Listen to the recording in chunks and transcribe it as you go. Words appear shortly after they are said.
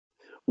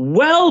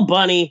Well,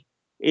 Bunny,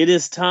 it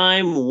is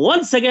time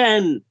once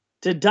again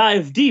to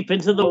dive deep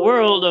into the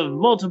world of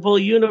multiple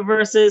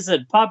universes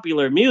and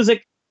popular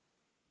music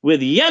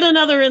with yet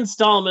another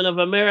installment of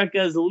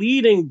America's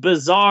leading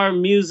bizarre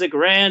music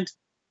rant,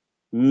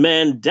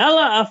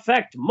 Mandela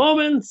Effect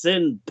Moments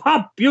in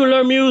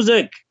Popular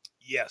Music.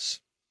 Yes.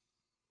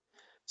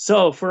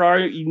 So, for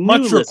our new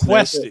Much listeners,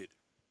 requested.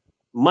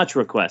 much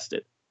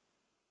requested.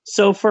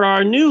 So, for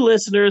our new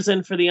listeners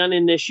and for the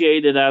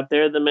uninitiated out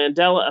there, the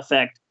Mandela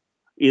Effect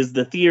is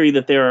the theory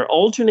that there are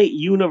alternate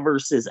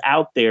universes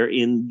out there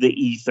in the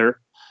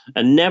ether,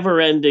 a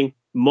never-ending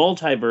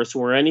multiverse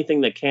where anything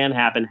that can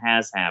happen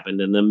has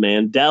happened. And the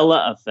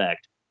Mandela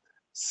Effect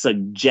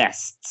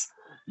suggests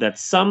that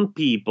some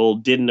people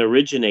didn't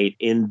originate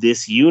in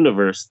this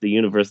universe, the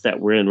universe that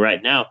we're in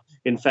right now.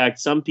 In fact,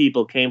 some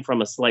people came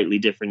from a slightly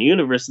different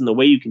universe, and the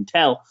way you can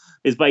tell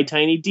is by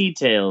tiny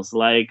details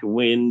like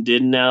when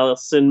did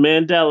Nelson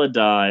Mandela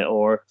die,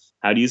 or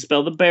how do you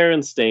spell the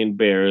Berenstain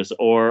Bears,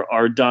 or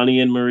are Donnie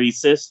and Marie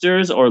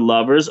sisters or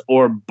lovers,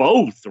 or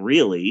both,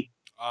 really?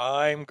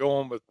 I'm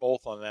going with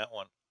both on that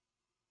one.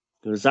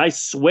 Because I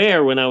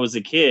swear when I was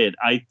a kid,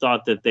 I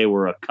thought that they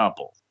were a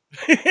couple.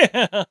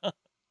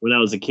 When I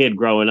was a kid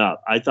growing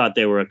up, I thought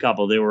they were a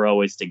couple. They were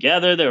always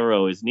together. They were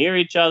always near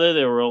each other.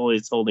 They were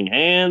always holding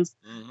hands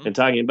and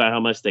talking about how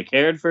much they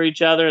cared for each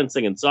other and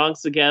singing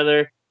songs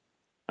together.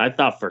 I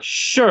thought for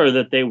sure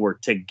that they were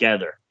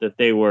together, that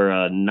they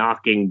were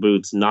knocking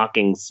boots,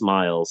 knocking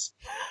smiles.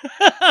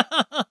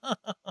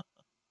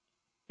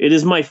 It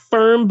is my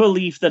firm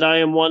belief that I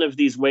am one of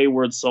these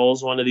wayward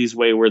souls, one of these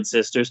wayward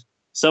sisters,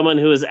 someone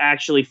who is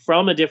actually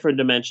from a different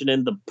dimension,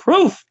 and the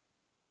proof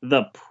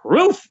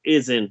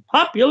is in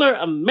popular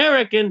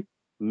American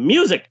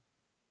music.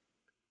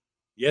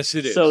 Yes,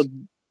 it is.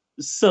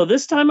 So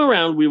this time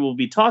around, we will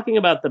be talking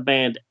about the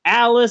band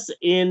Alice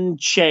in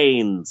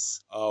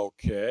Chains.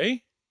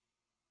 Okay.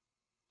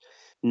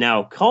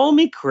 Now, call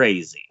me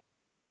crazy.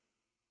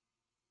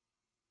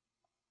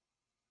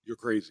 You're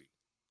crazy.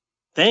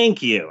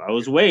 Thank you. I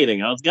was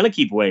waiting. I was going to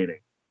keep waiting.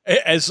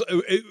 As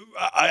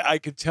I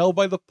could tell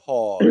by the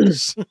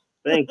pause.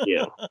 Thank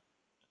you.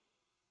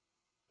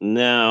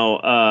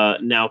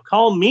 Now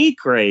call me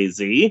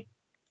crazy.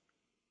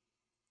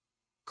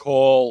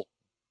 Call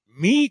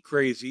me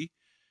crazy.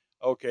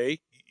 Okay,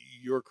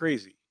 you're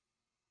crazy.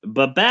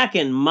 But back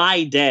in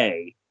my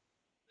day,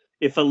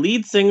 if a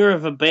lead singer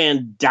of a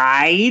band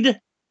died,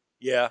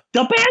 yeah,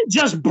 the band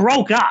just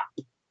broke up.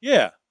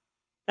 Yeah.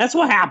 That's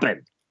what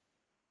happened.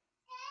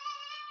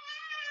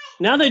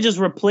 Now they just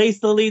replace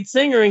the lead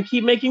singer and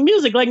keep making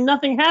music like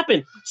nothing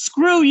happened.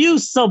 Screw you,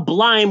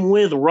 Sublime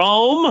with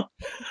Rome.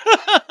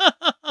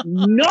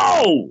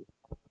 No.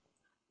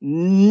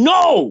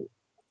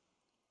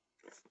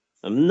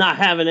 I'm not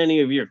having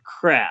any of your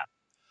crap.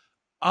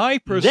 I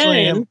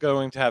personally am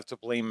going to have to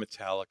blame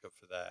Metallica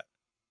for that.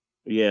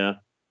 Yeah.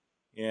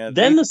 Yeah.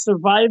 Then the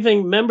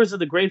surviving members of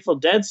the Grateful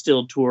Dead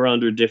still tour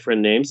under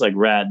different names like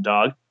Rat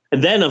Dog.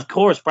 And then, of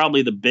course,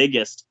 probably the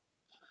biggest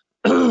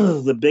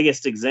the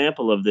biggest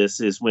example of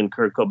this is when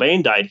Kurt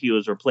Cobain died, he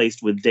was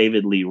replaced with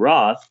David Lee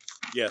Roth.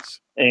 Yes.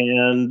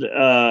 And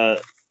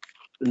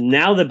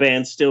now the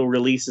band still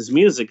releases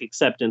music,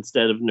 except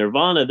instead of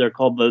Nirvana, they're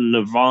called the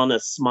Nirvana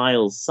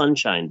Smiles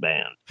Sunshine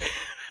Band.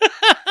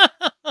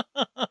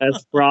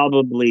 That's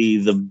probably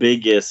the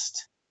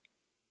biggest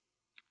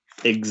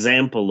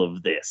example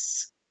of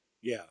this.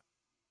 Yeah.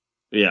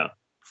 Yeah.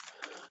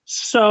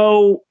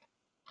 So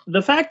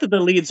the fact that the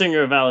lead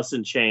singer of Alice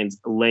in Chains,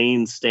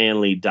 Lane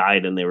Stanley,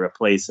 died and they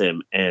replace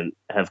him and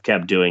have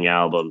kept doing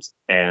albums,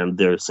 and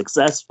they're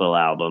successful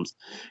albums,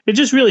 it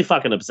just really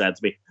fucking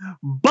upsets me.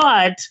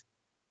 But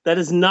that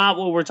is not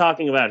what we're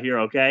talking about here,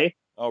 okay?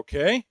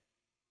 Okay.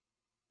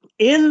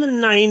 In the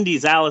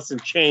 90s, Alice in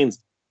Chains,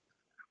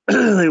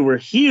 they were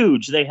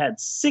huge. They had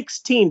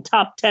 16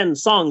 top 10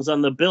 songs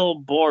on the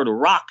Billboard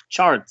rock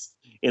charts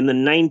in the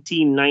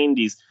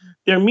 1990s.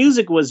 Their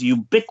music was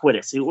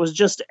ubiquitous. It was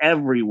just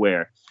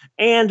everywhere.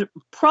 And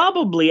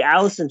probably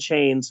Alice in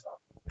Chains,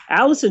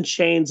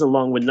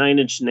 along with Nine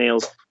Inch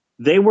Nails,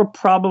 they were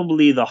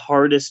probably the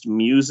hardest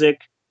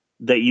music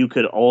that you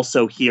could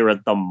also hear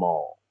at the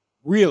mall.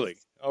 Really?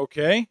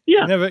 Okay.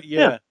 Yeah.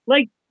 Yeah.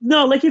 Like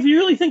if you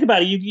really think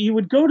about it, you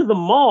would go to the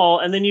mall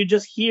and then you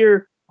just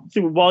hear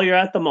while you're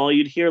at the mall,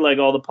 you'd hear like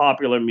all the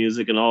popular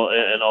music and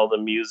all the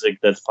music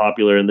that's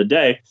popular in the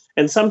day.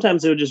 And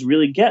sometimes it would just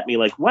really get me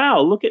like, wow,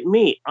 look at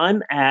me.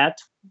 I'm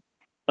at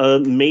a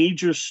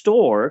major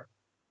store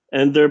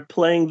and they're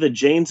playing the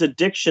Jane's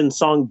Addiction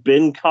song,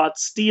 Been Caught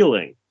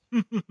Stealing.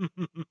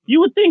 You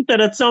would think that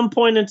at some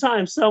point in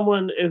time,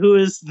 someone who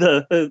is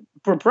the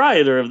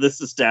proprietor of this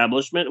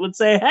establishment would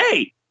say,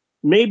 hey,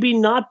 maybe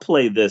not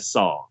play this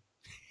song.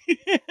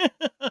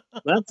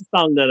 That's a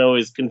song that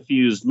always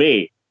confused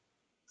me.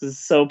 This is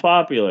so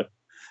popular.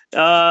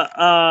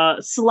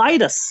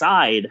 Slide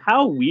aside,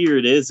 how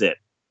weird is it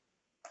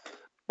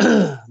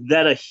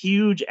that a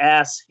huge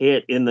ass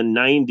hit in the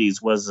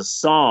 90s was a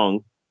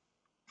song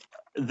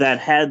that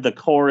had the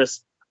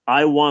chorus,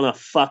 I wanna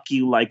fuck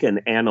you like an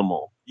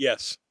animal?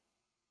 Yes.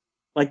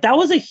 Like, that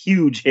was a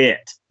huge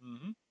hit.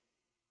 Mm-hmm.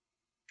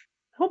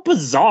 How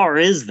bizarre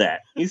is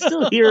that? You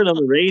still hear it on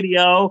the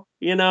radio,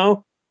 you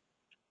know?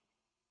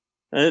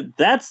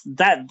 That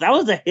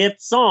was a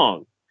hit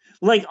song.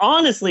 Like,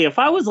 honestly, if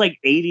I was like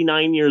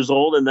 89 years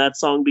old and that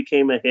song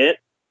became a hit,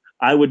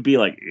 I would be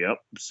like, "Yep,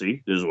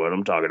 see, this is what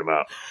I'm talking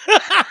about."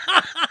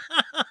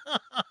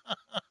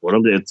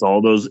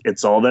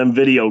 It's all them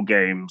video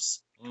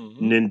games.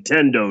 Mm-hmm.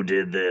 Nintendo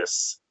did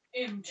this.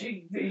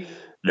 MTV.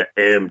 The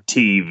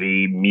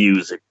MTV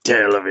music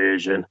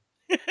television.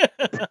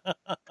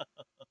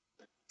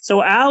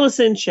 So Alice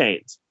in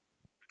Chains.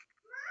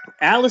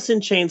 Alice in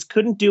Chains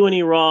couldn't do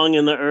any wrong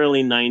in the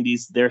early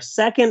 90s. Their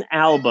second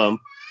album,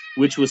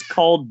 which was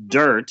called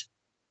Dirt,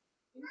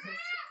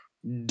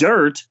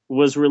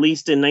 was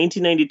released in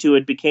 1992.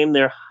 It became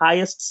their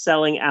highest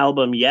selling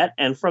album yet.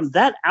 And from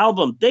that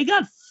album, they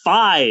got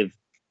 5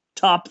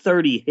 top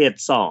 30 hit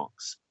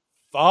songs.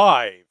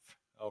 5.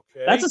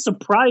 Okay. That's a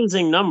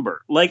surprising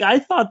number. Like, I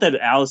thought that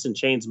Alice in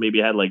Chains maybe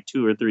had like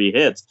 2 or 3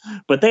 hits,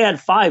 but they had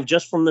 5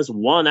 just from this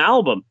one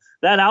album.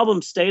 That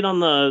album stayed on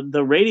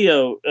the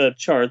radio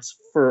charts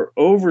for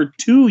over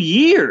 2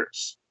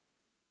 years.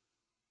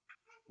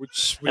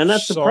 Which and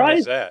that's song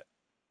is that?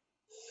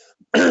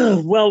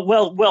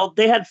 well,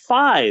 they had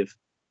 5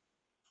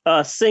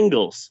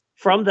 singles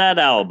from that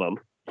album.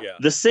 Yeah.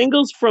 The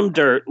singles from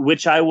Dirt,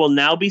 which I will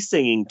now be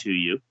singing to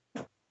you,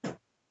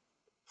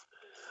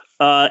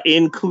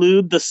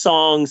 include the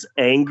songs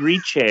Angry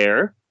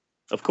Chair.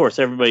 Of course,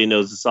 everybody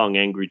knows the song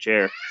Angry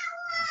Chair.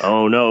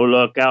 Oh no,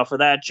 look out for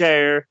that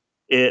chair.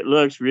 It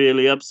looks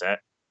really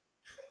upset.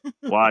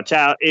 Watch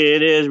out,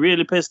 it is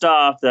really pissed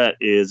off. That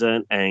is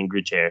an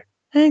angry chair.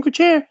 Angry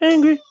chair,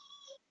 angry.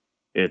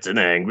 It's an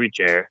angry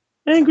chair.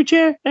 Angry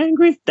chair,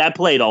 angry. That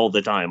played all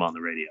the time on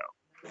the radio.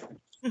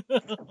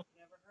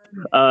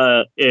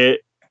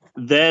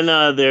 Then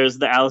there's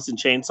the Alice in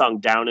Chains song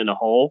Down in a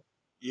Hole.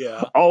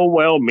 Yeah. Oh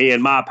well, me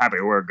and my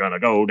pappy, we're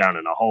gonna go down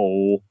in a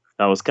hole.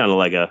 That was kind of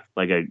like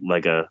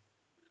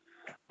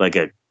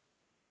a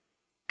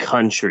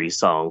country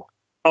song.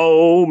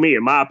 Oh, me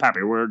and my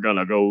pappy, we're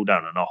gonna go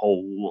down in a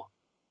hole.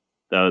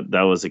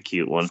 That was a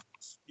cute one.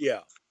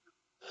 Yeah.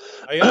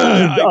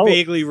 I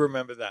vaguely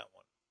remember that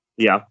one.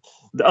 Yeah.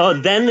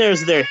 Then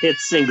there's their hit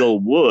single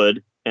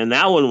Wood, and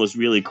that one was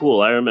really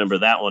cool. I remember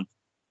that one.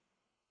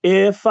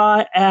 If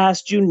I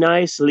asked you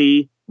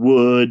nicely,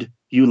 would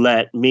you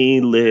let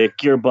me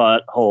lick your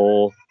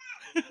butthole?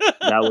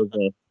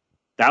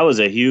 That was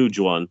a huge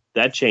one.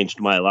 That changed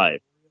my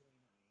life.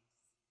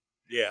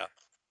 Yeah.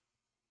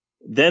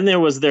 Then there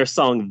was their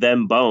song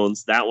Them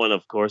Bones. That one,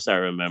 of course, I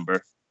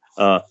remember.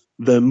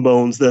 Them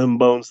bones, them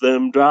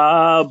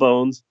dry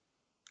bones.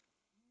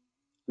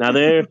 Now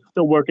they're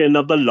the working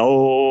of the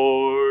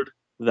Lord.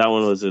 That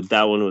one was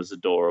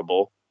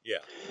adorable. Yeah.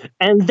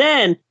 And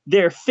then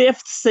their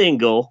 5th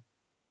single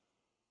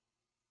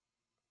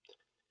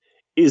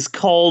is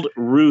called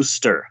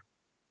Rooster.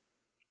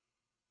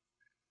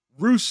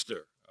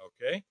 Rooster.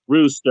 Okay.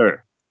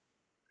 Rooster.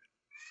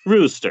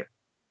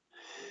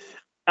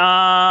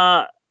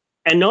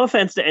 And no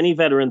offense to any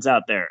veterans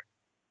out there,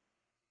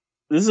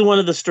 this is one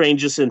of the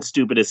strangest and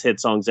stupidest hit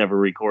songs ever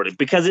recorded,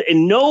 because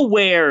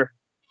nowhere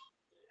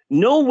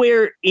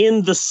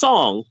in the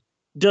song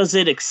does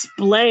it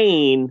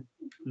explain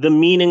the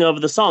meaning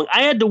of the song.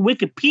 I had to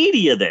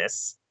Wikipedia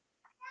this.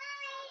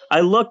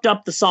 I looked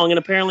up the song, and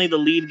apparently the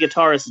lead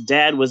guitarist's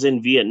dad was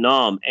in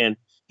Vietnam, and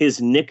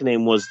his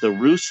nickname was the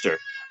Rooster.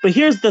 But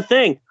here's the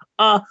thing.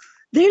 They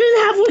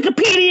didn't have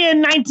Wikipedia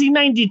in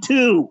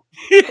 1992,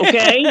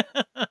 okay?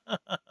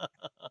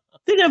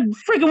 They didn't have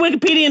freaking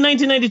Wikipedia in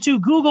 1992.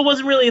 Google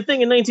wasn't really a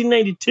thing in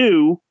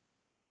 1992.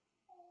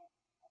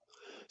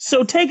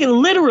 So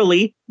taken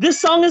literally, this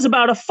song is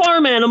about a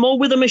farm animal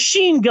with a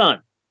machine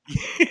gun.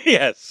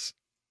 Yes.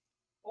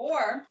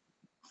 Or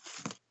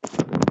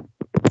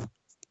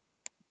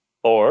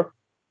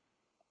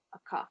a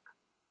cock.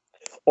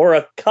 Or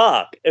a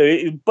cock.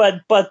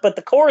 But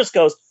the chorus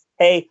goes,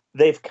 hey,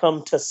 they've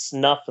come to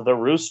snuff the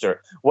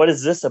rooster. What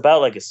is this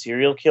about? Like a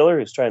serial killer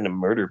who's trying to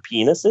murder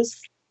penises?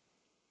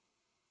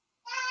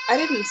 I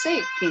didn't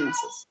say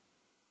penises.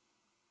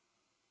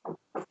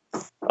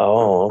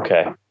 Oh,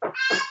 okay.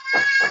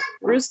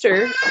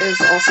 Rooster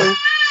is also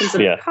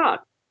considered a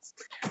cock.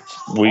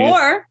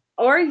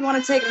 Or you want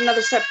to take it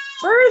another step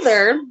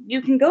further,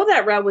 you can go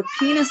that route with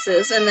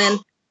penises and then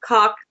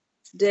cock,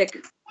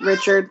 dick,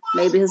 Richard.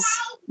 Maybe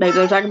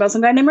they're talking about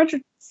some guy named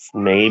Richard.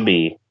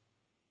 Maybe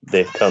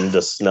they've come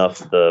to snuff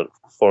the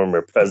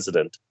former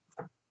president.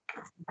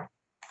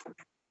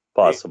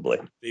 Possibly.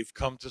 They've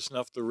come to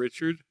snuff the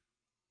Richard?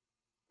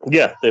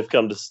 Yeah, they've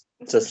come to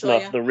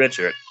snuff the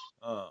Richard.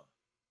 Oh.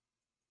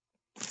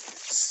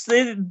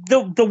 The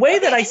way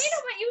that you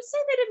know what? You say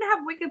they didn't have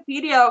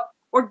Wikipedia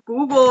or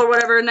Google or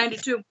whatever in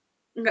 92.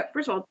 Okay,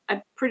 first of all,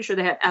 I'm pretty sure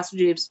they had Ask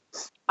Jeeves.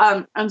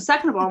 And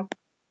second of all,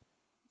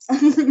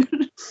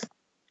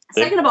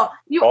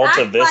 you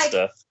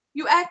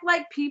act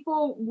like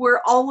people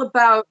were all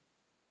about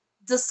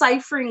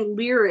deciphering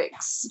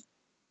lyrics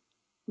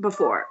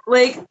before.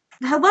 Like,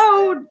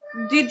 hello,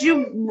 did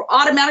you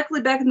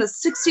automatically back in the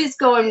 60s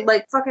go and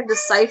like fucking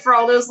decipher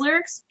all those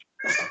lyrics?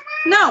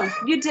 No,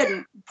 you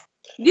didn't.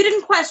 You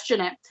didn't question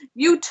it.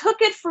 You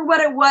took it for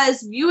what it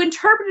was. You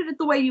interpreted it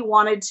the way you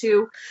wanted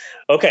to.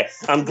 Okay,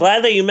 I'm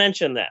glad that you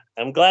mentioned that.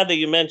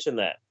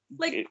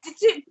 Like,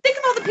 think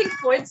of all the Pink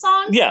Floyd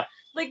songs. Yeah.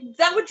 Like,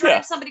 that would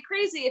drive somebody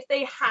crazy if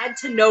they had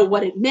to know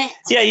what it meant.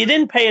 Yeah, you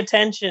didn't pay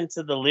attention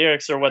to the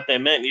lyrics or what they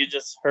meant. You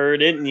just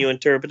heard it and you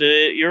interpreted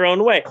it your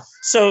own way.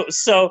 So.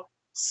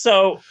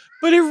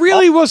 But it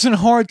really wasn't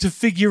hard to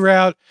figure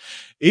out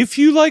if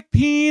you like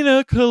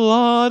pina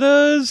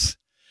coladas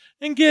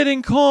and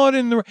getting caught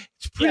in the...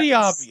 It's pretty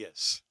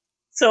obvious.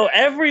 So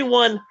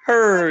everyone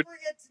heard...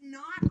 It's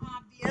not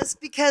obvious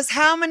because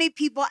how many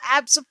people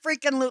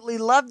absolutely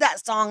loved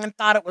that song and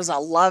thought it was a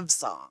love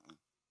song?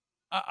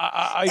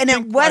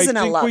 It wasn't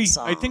a love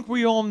song. I think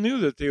we all knew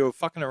that they were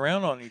fucking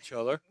around on each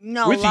other.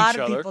 No, a lot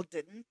of people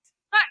didn't.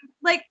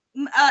 Like,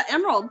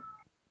 Emerald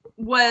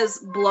was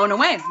blown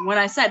away when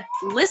I said,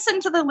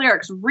 listen to the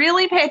lyrics.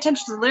 Really pay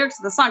attention to the lyrics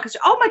of the song. Because,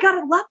 oh my God,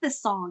 I love this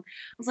song.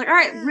 I was like, all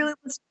right, really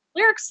listen to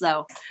the lyrics,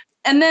 though.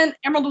 And then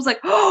Emerald was like,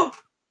 oh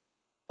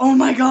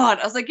my God.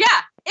 I was like,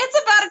 yeah,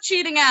 it's about a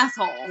cheating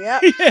asshole.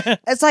 Yep. Yeah.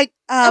 It's like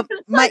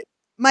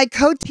my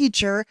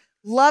co-teacher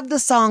loved the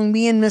song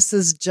Me and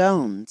Mrs.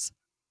 Jones.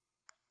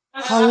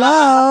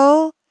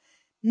 Hello,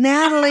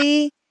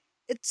 Natalie.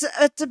 It's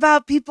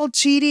about people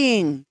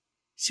cheating.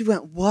 She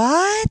went,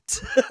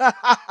 what?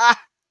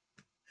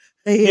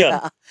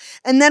 Yeah.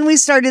 And then we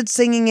started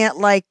singing it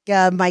like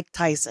Mike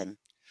Tyson.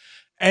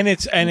 And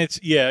it's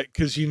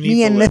because you need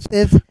me and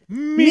Mrs.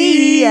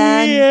 Me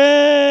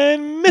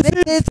and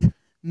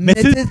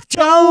Mrs.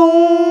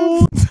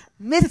 Jones.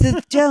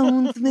 Mrs.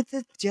 Jones.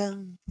 Mrs.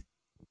 Jones.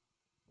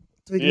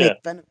 So we can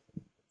make fun of it.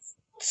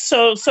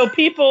 So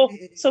people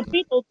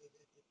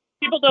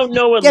don't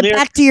know what get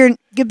back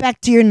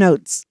to your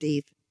notes,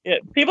 Steve. Yeah,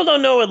 people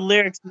don't know what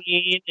lyrics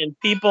mean, and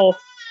people.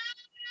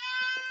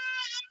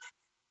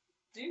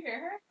 Do you hear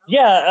her?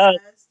 Yeah,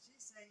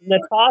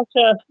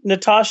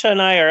 Natasha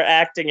and I are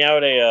acting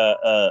out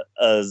a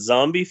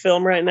zombie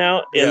film right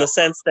now in the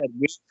sense that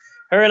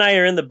her and I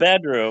are in the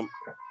bedroom,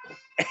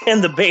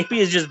 and the baby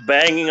is just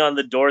banging on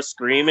the door,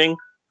 screaming.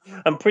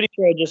 I'm pretty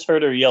sure I just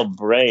heard her yell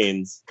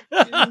 "brains."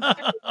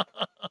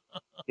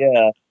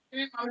 Yeah.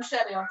 Here's my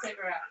machete. I'll take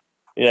her out.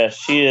 Yeah,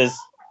 she is.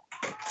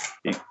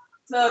 To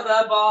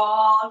the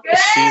ball game.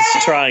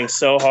 She's trying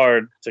so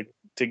hard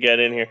to get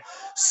in here.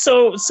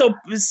 So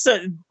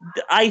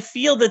I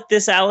feel that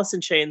this Alice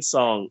in Chains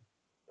song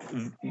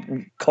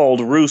called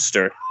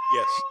Rooster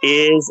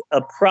is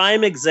a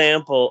prime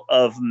example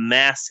of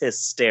mass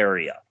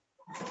hysteria.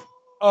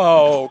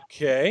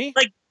 Okay.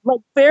 Like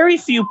very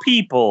few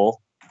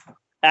people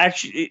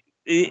actually,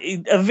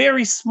 a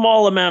very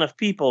small amount of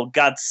people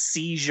got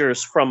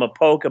seizures from a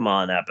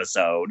Pokemon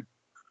episode.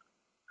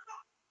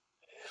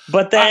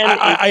 But then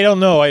I don't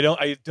know. I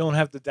don't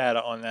have the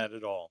data on that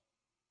at all.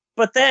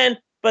 But then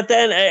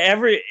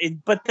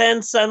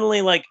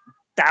suddenly like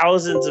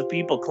thousands of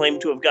people claim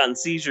to have gotten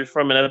seizures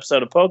from an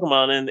episode of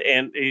Pokemon,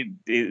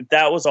 and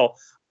that was all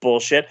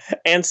bullshit.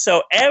 And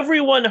so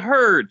everyone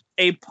heard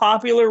a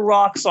popular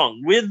rock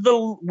song with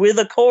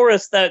a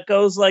chorus that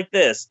goes like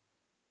this: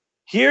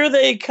 "Here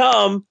they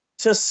come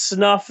to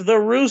snuff the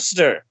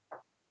rooster.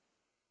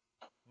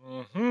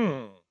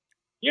 Mm-hmm.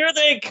 Here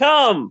they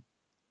come.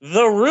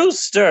 The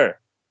rooster.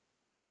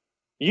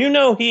 You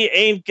know he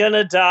ain't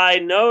gonna die.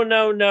 No,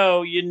 no,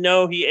 no. You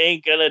know he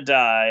ain't gonna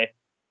die.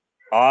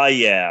 Oh,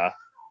 yeah.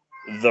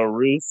 The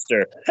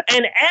rooster."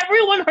 And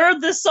everyone heard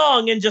this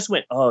song and just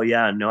went, "Oh,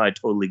 yeah, no, I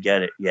totally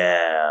get it.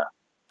 Yeah.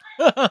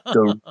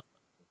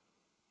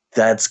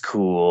 That's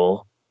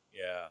cool."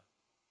 Yeah.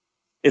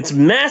 It's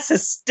mass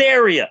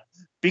hysteria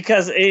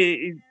because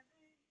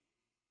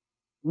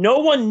no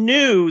one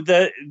knew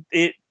that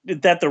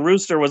the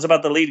rooster was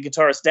about the lead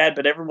guitarist's dad,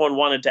 but everyone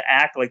wanted to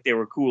act like they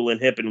were cool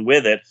and hip and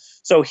with it.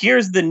 So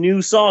here's the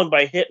new song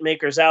by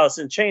hitmakers Alice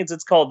in Chains.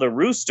 It's called The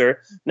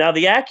Rooster. Now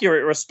the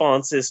accurate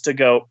response is to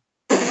go,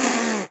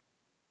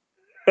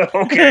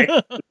 okay.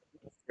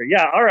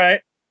 Yeah, all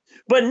right.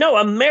 But no,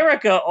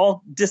 America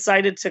all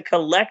decided to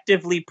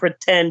collectively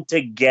pretend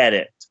to get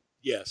it.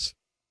 Yes.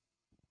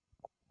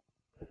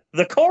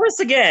 The chorus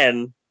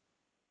again,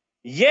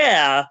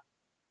 yeah.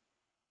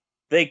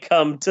 They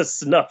come to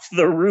snuff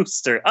the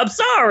rooster. I'm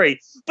sorry,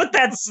 but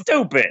that's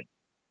stupid.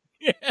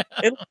 Yeah.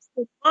 In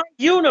my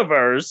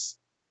universe,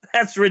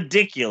 that's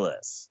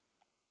ridiculous.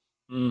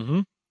 Mm-hmm.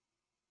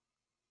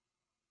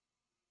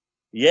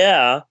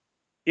 Yeah,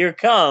 here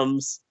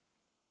comes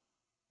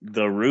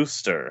the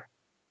rooster.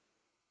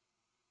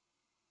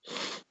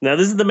 Now,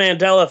 this is the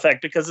Mandela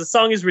effect because the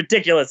song is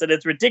ridiculous, and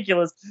it's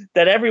ridiculous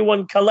that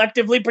everyone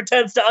collectively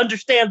pretends to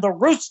understand the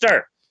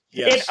rooster.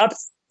 Yes. It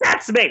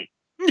upsets me.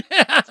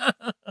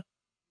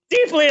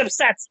 Deeply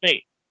upsets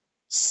me.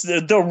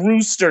 The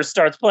rooster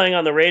starts playing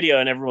on the radio,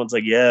 and everyone's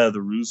like, "Yeah,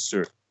 the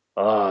rooster.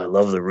 Oh, I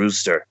love the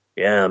rooster.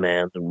 Yeah,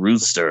 man, the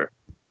rooster."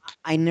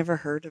 I never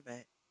heard of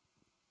it.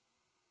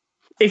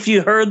 If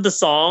you heard the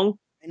song,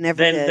 I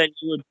never did.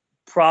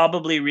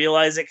 probably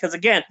realize it. Because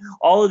again,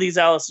 all of these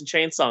Alice in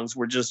Chains songs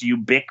were just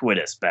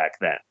ubiquitous back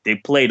then. They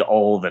played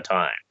all the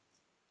time.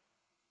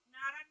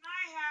 Not at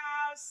my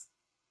house.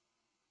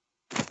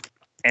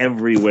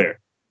 Everywhere.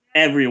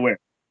 Everywhere.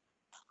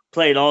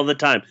 Played all the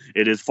time.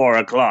 It is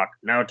 4:00.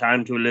 Now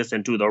time to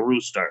listen to the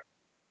rooster.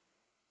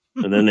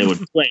 And then they would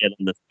play it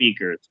on the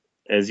speakers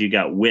as you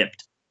got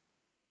whipped.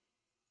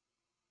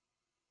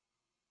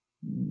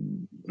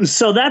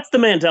 So that's the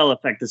Mandela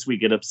effect this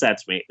week. It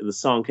upsets me. The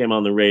song came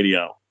on the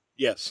radio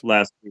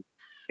last week.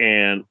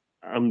 And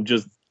I'm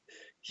just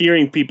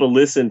hearing people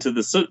listen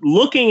to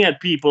looking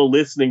at people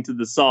listening to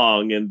the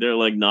song, and they're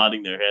like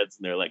nodding their heads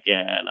and they're like,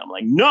 yeah. And I'm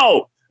like,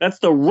 no, that's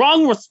the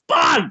wrong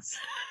response.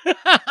 No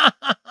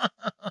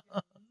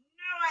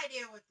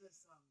idea what this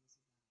song is.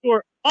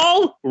 You're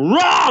all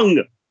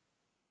wrong.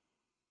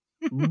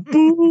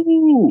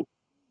 Boo.